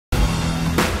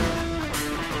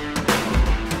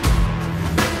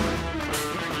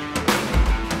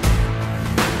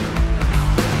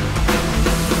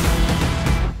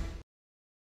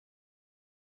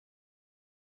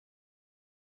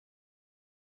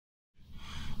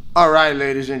All right,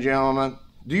 ladies and gentlemen,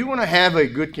 do you want to have a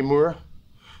good Kimura?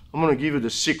 I'm going to give you the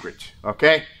secret,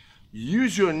 okay?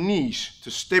 Use your knees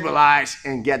to stabilize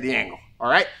and get the angle, all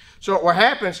right? So what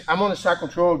happens, I'm on the side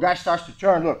control, guy starts to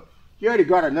turn, look, he already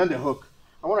got an underhook.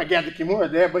 I want to get the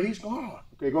Kimura there, but he's gone.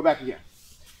 Okay, go back again.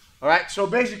 All right, so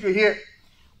basically here,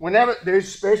 whenever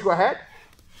there's space, go ahead,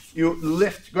 you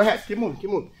lift, go ahead, keep moving, keep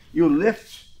moving. You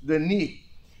lift the knee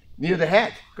near the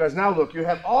head, because now look, you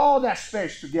have all that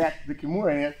space to get the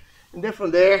Kimura in, and then from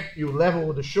there, you level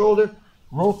with the shoulder,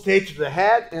 rotate to the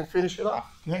head, and finish it off,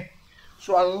 okay?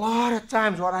 So a lot of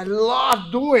times, what I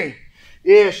love doing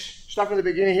is, start from the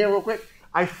beginning here real quick,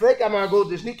 I think I'm gonna go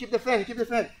this knee, keep the fan,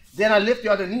 then I lift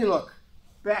the other knee, look,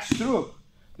 pass through.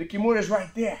 The Kimura is right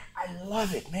there. I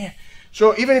love it, man.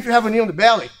 So even if you have a knee on the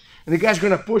belly, and the guy's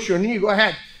gonna push your knee, go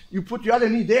ahead, you put the other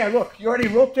knee there, look, you already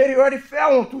rotated, you already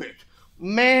fell onto it.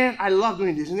 Man, I love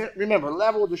doing this. Remember,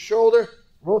 level with the shoulder,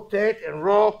 rotate and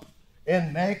roll,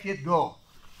 and make it go.